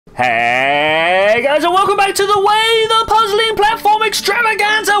Hey guys, and welcome back to the Way the Puzzling Platform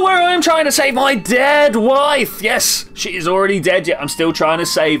Extravaganza, where I'm trying to save my dead wife. Yes, she is already dead, yet I'm still trying to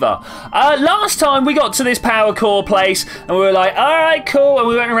save her. Last time we got to this power core place, and we were like, alright, cool, and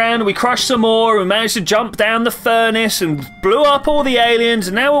we went around and we crushed some more, and we managed to jump down the furnace and blew up all the aliens,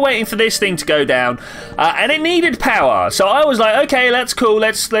 and now we're waiting for this thing to go down, and it needed power. So I was like, okay, that's cool,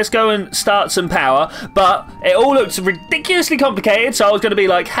 let's go and start some power, but it all looked ridiculously complicated, so I was going to be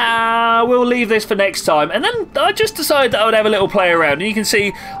like, we'll leave this for next time. And then I just decided that I would have a little play around, and you can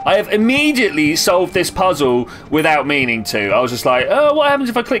see I have immediately solved this puzzle without meaning to. I was just like, oh, what happens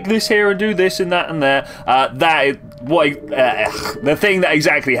if I click this here and do this and that and there? The thing that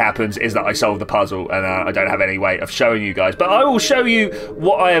exactly happens is that I solved the puzzle, and I don't have any way of showing you guys, but I will show you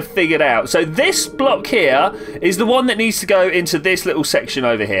what I have figured out. So this block here is the one that needs to go into this little section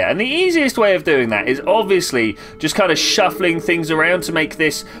over here, and the easiest way of doing that is obviously just kind of shuffling things around to make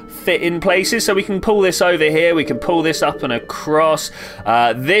this fit in places. So we can pull this over here, we can pull this up and across,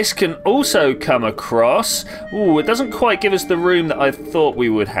 this can also come across. Ooh, it doesn't quite give us the room that I thought we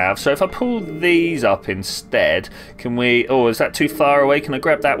would have, so if I pull these up instead, can we, oh, is that too far away? Can I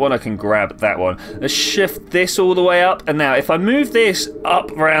grab that one? I can grab that one. Let's shift this all the way up, and now if I move this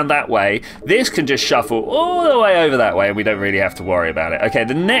up around that way, this can just shuffle all the way over that way, and we don't really have to worry about it. Okay,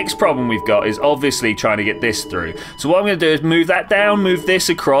 the next problem we've got is obviously trying to get this through. So what I'm going to do is move that down, move this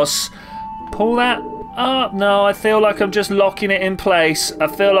across, pull that up. No, I feel like I'm just locking it in place. I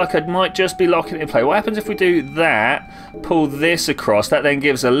feel like I might just be locking it in place. What happens if we do that, pull this across? That then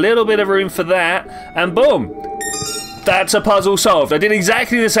gives a little bit of room for that, and boom! That's a puzzle solved. I did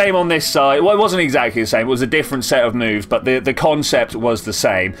exactly the same on this side. Well, it wasn't exactly the same. It was a different set of moves, but the concept was the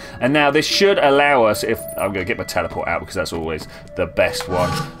same. And now this should allow us, if I'm going to get my teleport out because that's always the best one.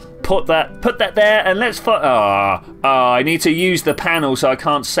 Put that there, and let's I need to use the panel, so I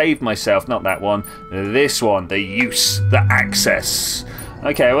can't save myself. Not that one. This one. The use. The access.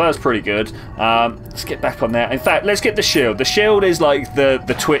 Okay, well, that's pretty good. Let's get back on there. In fact, let's get the shield. The shield is like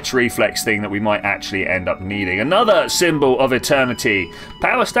the Twitch reflex thing that we might actually end up needing. Another symbol of eternity.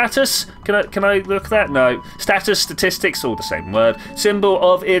 Power status? Can I look at that? No. Status, statistics, all the same word. Symbol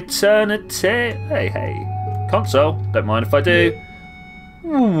of eternity. Hey. Console. Don't mind if I do.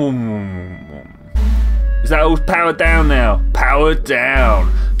 Is that all powered down now? Powered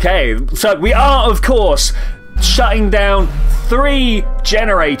down. Okay, so we are, of course, shutting down 3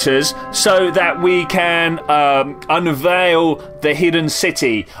 generators so that we can unveil the hidden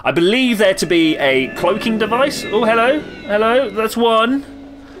city. I believe there to be a cloaking device. Oh, hello, that's one.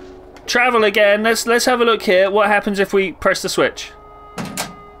 Travel again. Let's have a look here. What happens if we press the switch?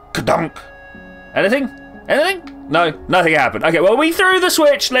 Kadunk. Anything? No, nothing happened. Okay, well, we threw the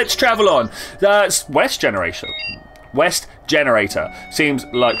switch. Let's travel on. West generator. West generator seems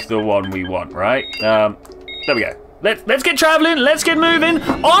like the one we want, right? There we go. Let's get traveling. Let's get moving.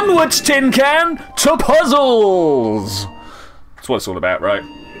 Onwards, Tin Can, to puzzles. That's what it's all about, right?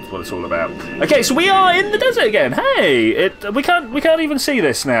 That's what it's all about. Okay, so we are in the desert again. Hey, we can't even see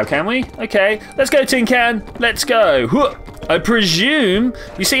this now, can we? Okay, let's go, Tin Can. Let's go. I presume,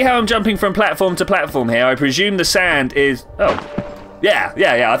 you see how I'm jumping from platform to platform here? I presume the sand is, oh, yeah,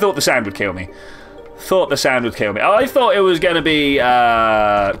 I thought the sand would kill me. I thought it was going to be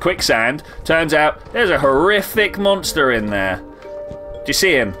quicksand. Turns out there's a horrific monster in there. Did you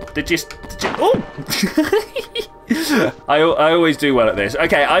see him? Did you oh! I always do well at this.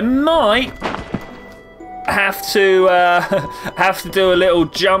 Okay, I might have to do a little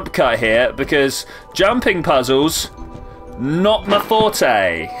jump cut here, because jumping puzzles, not my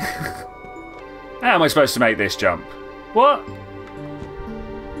forte. How am I supposed to make this jump? What?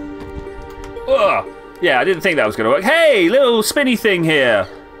 Ugh. Yeah, I didn't think that was going to work. Hey, little spinny thing here.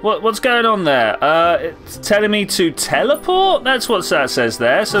 What's going on there? It's telling me to teleport? That's what that says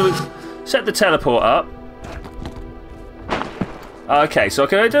there. So we set the teleport up. Okay, so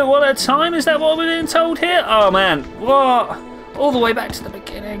can I do it one at a time? Is that what we're being told here? Oh, man. What? All the way back to the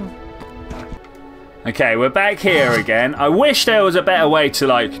beginning. Okay, we're back here again. I wish there was a better way to,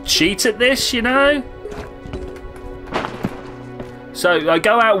 like, cheat at this, you know? So I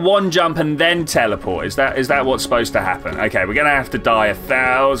go out one jump and then teleport. Is that what's supposed to happen? Okay, we're gonna have to die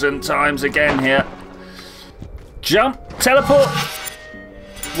 1,000 times again here. Jump, teleport.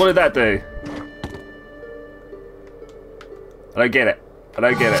 What did that do? I don't get it.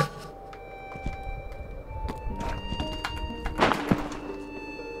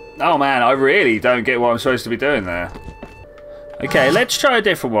 Oh man, I really don't get what I'm supposed to be doing there. Okay, let's try a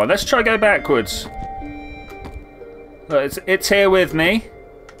different one. Let's try go backwards. Look, it's here with me.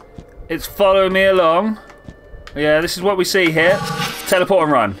 It's following me along. Yeah, this is what we see here. Teleport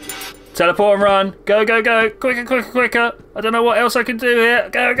and run. Teleport and run. Go, go, go. Quicker, quicker, quicker. I don't know what else I can do here.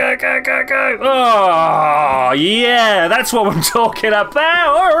 Go, go, go, go, go. Oh, yeah. That's what I'm talking about.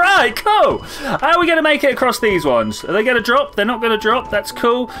 All right, cool. How are we going to make it across these ones? Are they going to drop? They're not going to drop. That's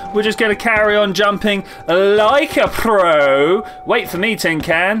cool. We're just going to carry on jumping like a pro. Wait for me, Tin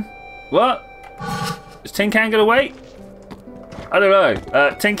Can. What? Is Tin Can going to wait? I don't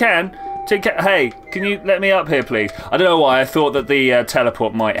know. Tin Can? Hey, can you let me up here, please? I don't know why I thought that the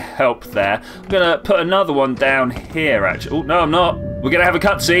teleport might help there. I'm going to put another one down here, actually. Oh, no, I'm not. We're going to have a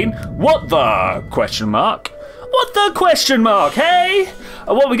cutscene. What the? Question mark. What the question mark, hey?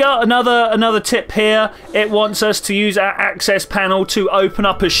 What we got? Another tip here. It wants us to use our access panel to open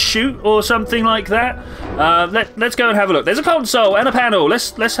up a chute or something like that. Let's go and have a look. There's a console and a panel.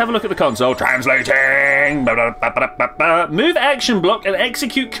 Let's have a look at the console. Translating. Move action block and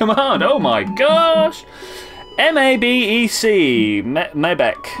execute command. Oh my gosh. M-A-B-E-C.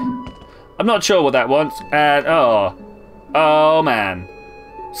 Mabek. I'm not sure what that wants. And oh man.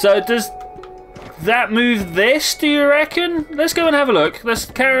 So does that move this, do you reckon? Let's go and have a look. Let's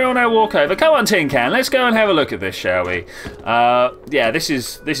carry on our walk over. Come on, Tin Can. Let's go and have a look at this, shall we? Yeah, this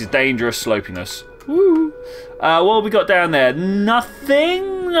is dangerous slopiness. Woo. What have we got down there?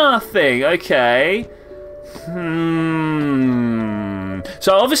 Nothing? Nothing. Okay.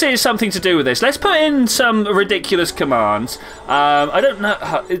 So obviously it's something to do with this. Let's put in some ridiculous commands. I don't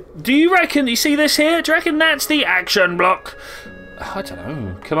know. Do you reckon, you see this here? Do you reckon that's the action block? I don't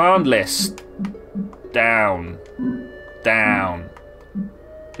know. Command list. Down. Down.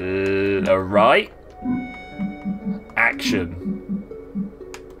 Right. Action.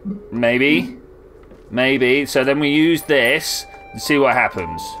 Maybe. Maybe. So then we use this and see what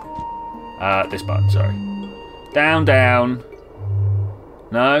happens. This button, sorry. Down, down.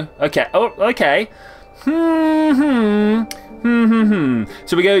 No? Okay. Oh, okay.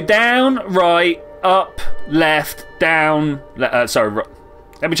 So we go down, right, up, left, down. Sorry.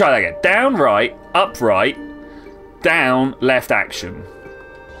 Let me try that again. Down, right, up, right, down, left, action.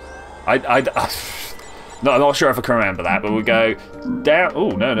 I'm not sure if I can remember that, but we go down.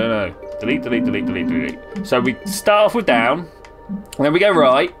 Oh, no, no, no. Delete, delete, delete, delete, delete. So we start off with down, and then we go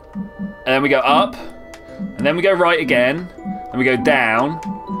right, and then we go up, and then we go right again, and we go down,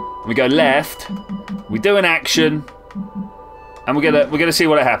 and we go left. We do an action, and we're gonna see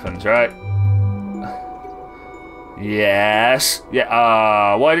what happens, right? Yes.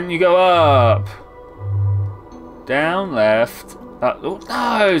 Yeah. Why didn't you go up? Down, left. Oh,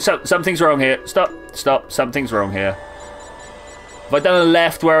 no. Something's wrong here. Stop. Stop. Something's wrong here. Have I done a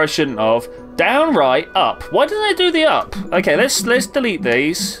left where I shouldn't have? Down, right, up. Why didn't I do the up? Okay, let's delete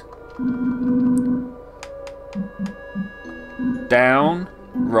these. Down,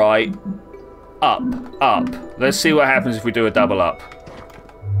 right, up, up. Let's see what happens if we do a double up.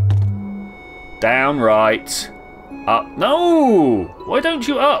 Down, right, up. No! Why don't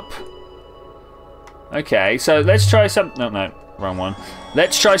you up? Okay, so let's try some. No, wrong one.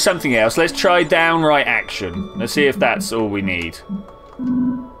 Let's try something else. Let's try down, right, action. Let's see if that's all we need.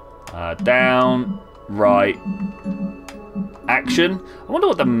 Down, right, action. I wonder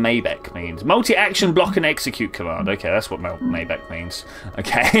what the Mabek means. Multi-action block and execute command. Okay, that's what Mabek means.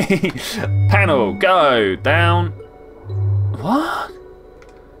 Okay. Panel, go. Down. What?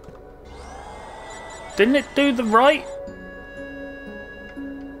 Didn't it do the right?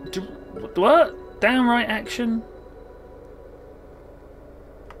 What? Down, right, action?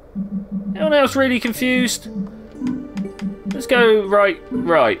 Anyone else really confused? Let's go right,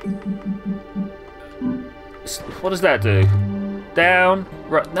 right. What does that do? Down,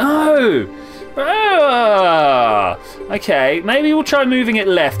 right. No! Ah! Okay, maybe we'll try moving it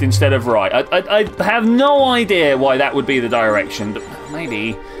left instead of right. I have no idea why that would be the direction, but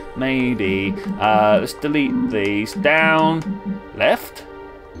maybe. Let's delete these. Down, left.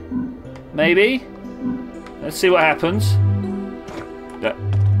 Maybe. Let's see what happens. That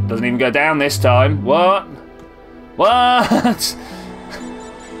doesn't even go down this time. What? What?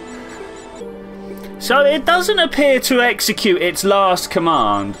 So it doesn't appear to execute its last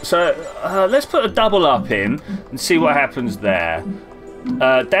command. So let's put a double up in and see what happens there.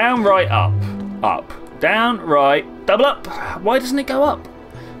 Down, right, up. Up. Down, right, double up. Why doesn't it go up?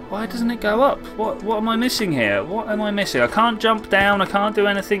 Why doesn't it go up? What am I missing here? What am I missing? I can't jump down. I can't do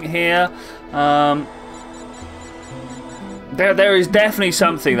anything here. There is definitely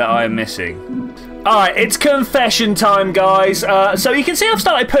something that I am missing. Alright, it's confession time, guys. So you can see I've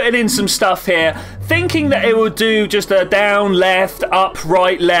started putting in some stuff here, thinking that it would do just a down, left, up,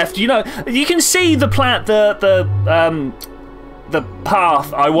 right, left. You know, you can see the the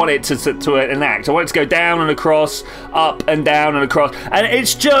path I want it to enact. I want it to go down and across, up and down and across, and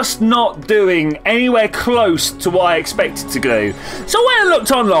it's just not doing anywhere close to what I expect it to do. So I went and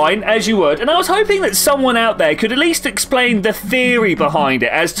looked online, as you would, and I was hoping that someone out there could at least explain the theory behind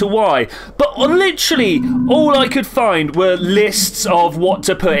it as to why. But literally, all I could find were lists of what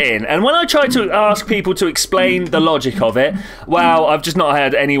to put in. And when I tried to ask people to explain the logic of it, well, I've just not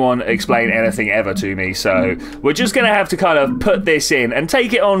had anyone explain anything ever to me. So we're just going to have to kind of put this in and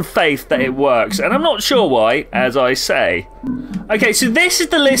take it on faith that it works. And I'm not sure why, as I say. Okay, so this is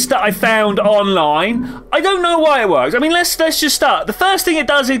the list that I found online. I don't know why it works. I mean, let's just start. The first thing it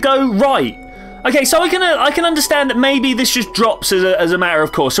does is go right. Okay, so I can understand that maybe this just drops as a matter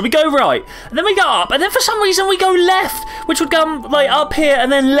of course. So we go right, and then we go up, and then for some reason we go left, which would come like up here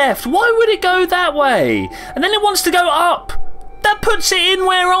and then left. Why would it go that way? And then it wants to go up. That puts it in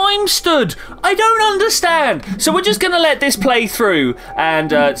where I'm stood. I don't understand. So we're just going to let this play through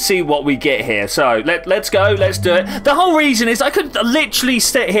and see what we get here. So let's go. Let's do it. The whole reason is I could literally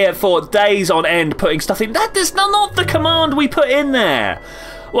sit here for days on end putting stuff in. That is not the command we put in there.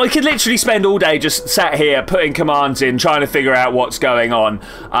 Well, I could literally spend all day just sat here putting commands in, trying to figure out what's going on.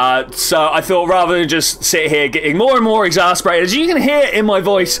 So I thought rather than just sit here getting more and more exasperated, as you can hear in my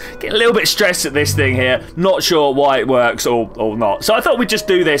voice, get a little bit stressed at this thing here, not sure why it works or not. So I thought we'd just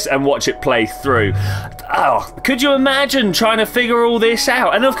do this and watch it play through. Oh, could you imagine trying to figure all this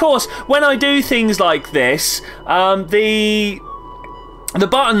out? And of course, when I do things like this, the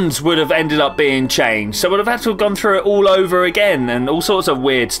buttons would have ended up being changed, so I would have had to have gone through it all over again, and all sorts of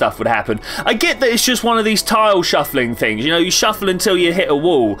weird stuff would happen. I get that it's just one of these tile shuffling things, you know, you shuffle until you hit a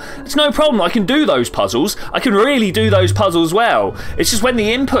wall. It's no problem, I can do those puzzles. I can really do those puzzles well. It's just when the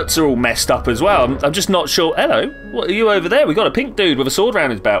inputs are all messed up as well, I'm just not sure. Hello, what are you over there? We've got a pink dude with a sword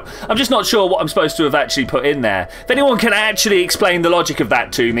around his belt. I'm just not sure what I'm supposed to have actually put in there. If anyone can actually explain the logic of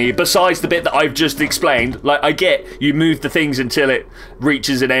that to me, besides the bit that I've just explained, like, I get you move the things until it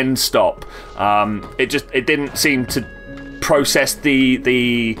reaches an end stop. It didn't seem to process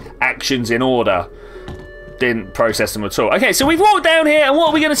the actions in order. Didn't process them at all. Okay, so we've walked down here, and what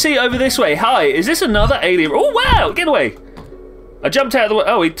are we going to see over this way? Hi, is this another alien? Oh wow, get away! I jumped out of the way.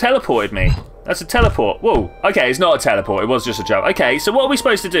 Oh, he teleported me. That's a teleport. Whoa. Okay, it's not a teleport. It was just a jump. Okay, so what are we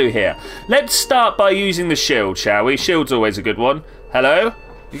supposed to do here? Let's start by using the shield, shall we? Shield's always a good one. Hello?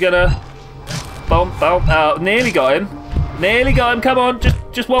 You gonna... Boom, boom. Oh, nearly got him. Nearly got him. Come on.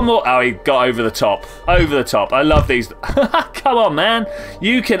 Just one more. Oh, he got over the top. Over the top. I love these. Come on, man.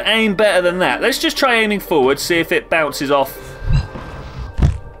 You can aim better than that. Let's just try aiming forward, see if it bounces off.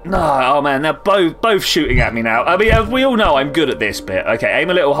 No, oh man, they're both shooting at me now. I mean, we all know I'm good at this bit. Okay,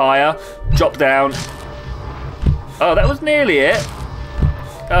 aim a little higher. Drop down. Oh, that was nearly it.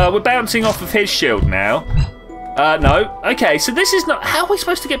 We're bouncing off of his shield now. No. Okay, so this is not... How are we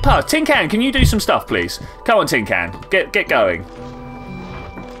supposed to get past? Tin Can, can you do some stuff, please? Come on, Tin Can. Get going.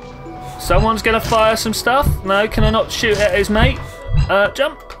 Someone's going to fire some stuff? No, can I not shoot at his mate?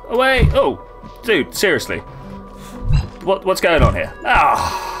 Jump away. Oh, dude, seriously. What's going on here?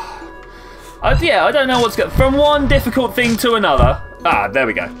 Yeah, I don't know what's going... From one difficult thing to another. There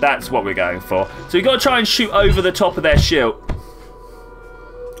we go. That's what we're going for. So we've got to try and shoot over the top of their shield.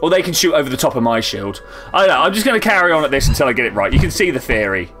 Or they can shoot over the top of my shield. I don't know. I'm just going to carry on at this until I get it right. You can see the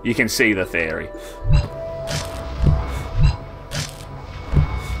theory. You can see the theory.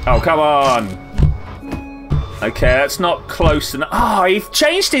 Oh, come on. Okay, that's not close enough. Oh, he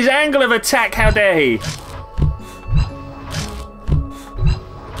changed his angle of attack. How dare he?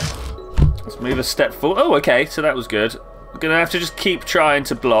 Let's move a step forward. Oh, okay. So that was good. Gonna have to just keep trying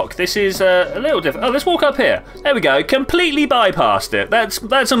to block. This is a little different. Oh, let's walk up here. There we go. Completely bypassed it.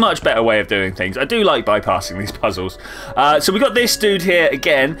 That's a much better way of doing things. I do like bypassing these puzzles. So we got this dude here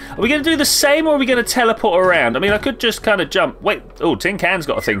again. Are we gonna do the same, or are we gonna teleport around? I mean, I could just kind of jump. Wait. Oh, Tin Can's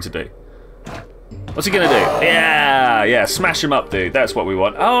got a thing to do. What's he gonna do? Yeah. Smash him up, dude. That's what we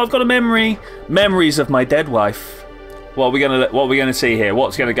want. Oh, I've got a memory. Memories of my dead wife. What are we gonna see here?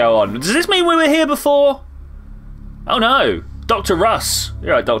 What's gonna go on? Does this mean we were here before? Oh no, Dr. Russ.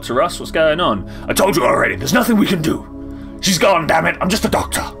 You're right, Dr. Russ, what's going on? I told you already, there's nothing we can do. She's gone, damn it, I'm just a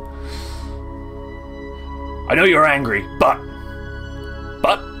doctor. I know you're angry, but...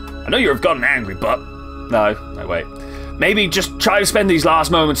 I know you've gotten angry, but... No, wait. Maybe just try to spend these last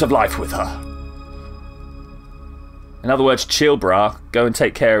moments of life with her. In other words, chill, brah. Go and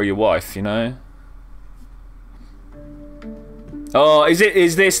take care of your wife, you know? Oh, is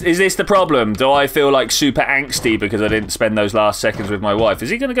this the problem? Do I feel like super angsty because I didn't spend those last seconds with my wife? Is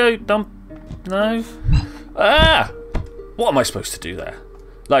he gonna go dump? No. What am I supposed to do there?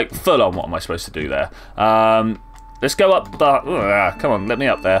 Like, full on, what am I supposed to do there? Let's go up the... come on, let me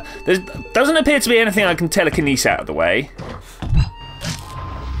up there. There doesn't appear to be anything I can telekinesis out of the way.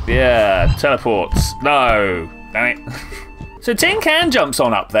 Yeah, teleports. No. Damn it. So Tin Can jumps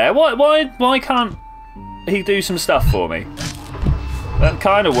on up there. Why can't he do some stuff for me? That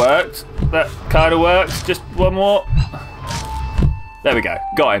kind of worked. That kind of worked. Just one more. There we go.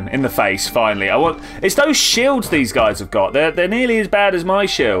 Got him in the face, finally. It's those shields these guys have got. They're nearly as bad as my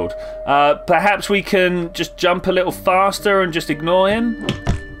shield. Perhaps we can just jump a little faster and just ignore him?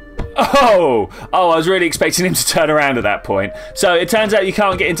 Oh, I was really expecting him to turn around at that point. So it turns out you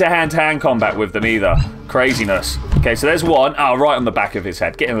can't get into hand-to-hand combat with them either. Craziness. Okay, so there's one. Oh, right on the back of his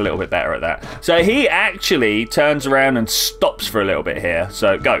head. Getting a little bit better at that. So he actually turns around and stops for a little bit here.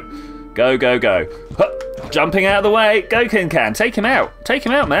 So go. Go, go, go. Huh. Jumping out of the way. Go, Tin Can. Take him out. Take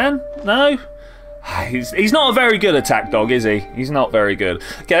him out, man. No. He's not a very good attack dog, is he? He's not very good.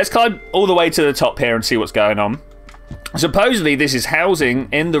 Okay, let's climb all the way to the top here and see what's going on. Supposedly, this is housing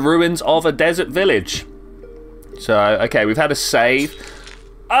in the ruins of a desert village. So, okay, we've had a save.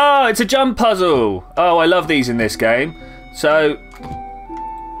 Oh, it's a jump puzzle. Oh, I love these in this game. So,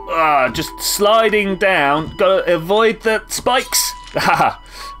 just sliding down. Got to avoid the spikes. Aha,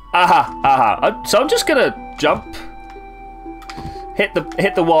 aha, aha. So I'm just gonna jump. Hit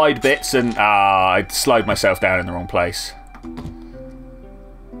the wide bits, and I slowed myself down in the wrong place.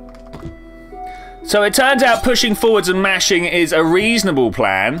 So it turns out pushing forwards and mashing is a reasonable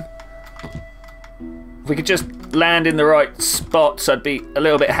plan. If we could just land in the right spots, I'd be a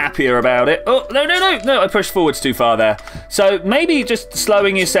little bit happier about it. Oh, no, I pushed forwards too far there. So maybe just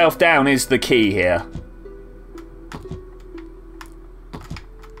slowing yourself down is the key here.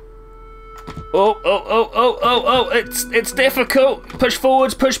 Oh, it's difficult. Push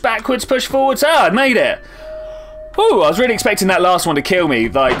forwards, push backwards, push forwards. Ah, I made it. Ooh, I was really expecting that last one to kill me.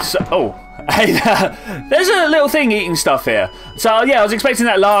 Like, hey, there's a little thing eating stuff here. So yeah, I was expecting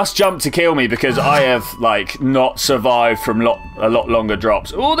that last jump to kill me because I have like not survived from a lot longer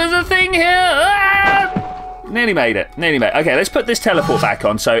drops. Oh, there's a thing here. Ah! Nearly made it. Nearly made it. Okay, let's put this teleport back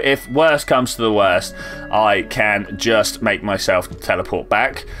on. So if worst comes to the worst, I can just make myself teleport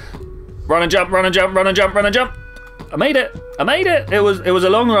back. Run and jump, run and jump, run and jump, run and jump. I made it. I made it. It was a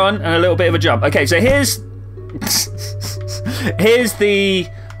long run and a little bit of a jump. Okay, so here's the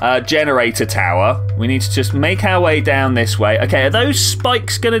generator tower. We need to just make our way down this way. Okay, are those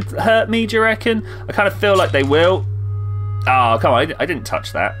spikes going to hurt me, do you reckon? I kind of feel like they will. Oh, come on, I didn't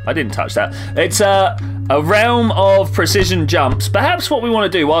touch that. I didn't touch that. It's a realm of precision jumps. Perhaps what we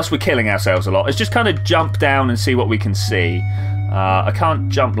want to do whilst we're killing ourselves a lot is just kind of jump down and see what we can see. I can't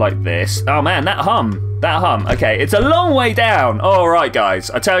jump like this. Oh man, that hum. Okay, it's a long way down. All right, guys.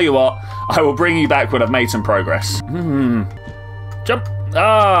 I tell you what, I will bring you back when I've made some progress. Jump.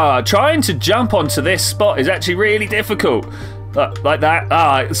 Trying to jump onto this spot is actually really difficult. Like that.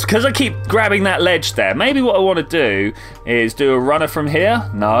 It's because I keep grabbing that ledge there. Maybe what I want to do is do a runner from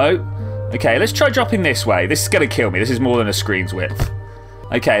here. No. Okay, let's try dropping this way. This is going to kill me. This is more than a screen's width.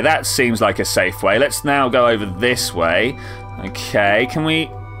 Okay, that seems like a safe way. Let's now go over this way. Okay, can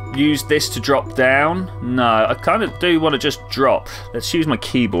we use this to drop down? No, I kind of do want to just drop. Let's use my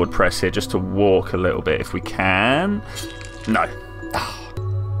keyboard press here just to walk a little bit if we can. No.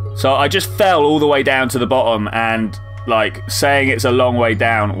 So I just fell all the way down to the bottom, and like saying it's a long way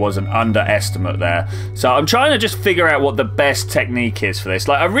down was an underestimate there. So I'm trying to just figure out what the best technique is for this.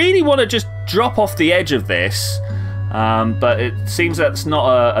 Like I really want to just drop off the edge of this. But it seems that's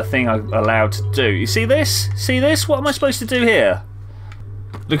not a thing I'm allowed to do. You see this? See this? What am I supposed to do here?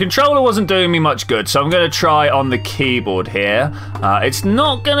 The controller wasn't doing me much good, so I'm going to try on the keyboard here. It's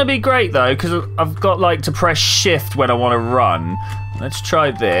not going to be great though, because I've got like to press shift when I want to run. Let's try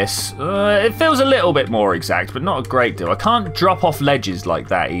this. It feels a little bit more exact, but not a great deal. I can't drop off ledges like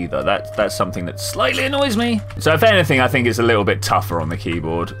that either. That's something that slightly annoys me. So if anything, I think it's a little bit tougher on the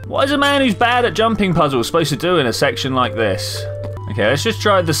keyboard. What is a man who's bad at jumping puzzles supposed to do in a section like this? Okay, let's just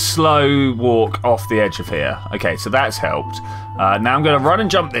try the slow walk off the edge of here. Okay, so that's helped. Now I'm going to run and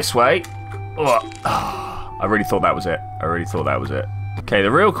jump this way. I really thought that was it. Okay,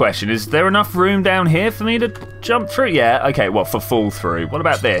 the real question is there enough room down here for me to jump through? Yeah, okay, well, for fall through. What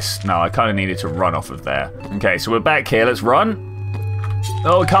about this? No, I kind of needed to run off of there. Okay, so we're back here. Let's run.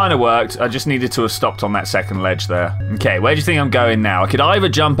 Oh, it kind of worked. I just needed to have stopped on that second ledge there. Okay, where do you think I'm going now? I could either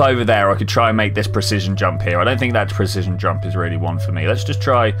jump over there or I could try and make this precision jump here. I don't think that precision jump is really one for me. Let's just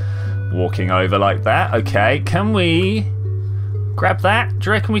try walking over like that. Okay, can we grab that? Do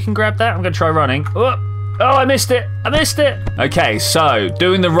you reckon we can grab that? I'm going to try running. Oh, Oh, I missed it. I missed it. Okay, so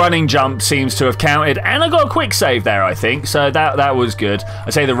doing the running jump seems to have counted. And I got a quick save there, I think. So that was good. I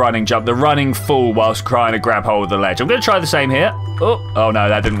say the running jump, the running fall whilst trying to grab hold of the ledge. I'm going to try the same here. Oh no,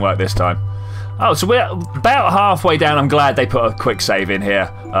 that didn't work this time. Oh, so we're about halfway down. I'm glad they put a quick save in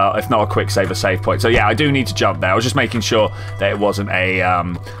here. If not a quick save, a save point. So yeah, I do need to jump there. I was just making sure that it wasn't a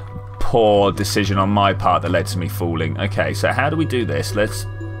poor decision on my part that led to me falling. Okay, so how do we do this?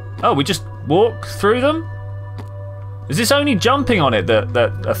 Oh, we just walk through them? Is this only jumping on it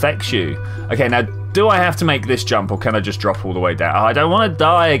that affects you? Okay, now, do I have to make this jump or can I just drop all the way down? I don't want to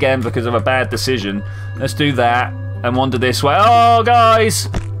die again because of a bad decision. Let's do that and wander this way. Oh, guys!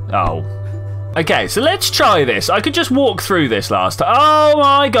 Oh. Okay, so let's try this. I could just walk through this last time. Oh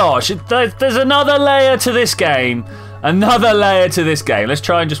my gosh, there's another layer to this game. Another layer to this game. Let's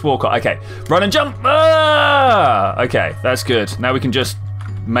try and just walk on. Okay, run and jump. Ah! Okay, that's good. Now we can just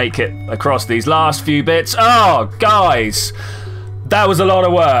make it across these last few bits. Oh, guys, that was a lot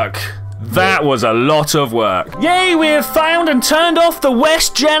of work. That was a lot of work. Yay, we have found and turned off the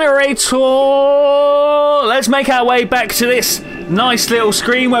west generator. Let's make our way back to this nice little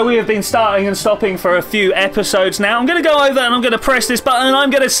screen where we have been starting and stopping for a few episodes now. I'm going to go over and I'm going to press this button and I'm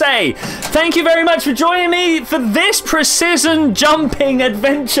going to say thank you very much for joining me for this precision jumping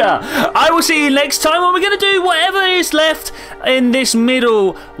adventure. I will see you next time when we're going to do whatever is left in this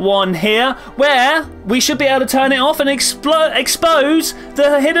middle one here, where we should be able to turn it off and expose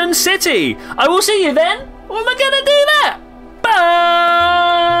the hidden city. I will see you then when we're going to do that. Bye!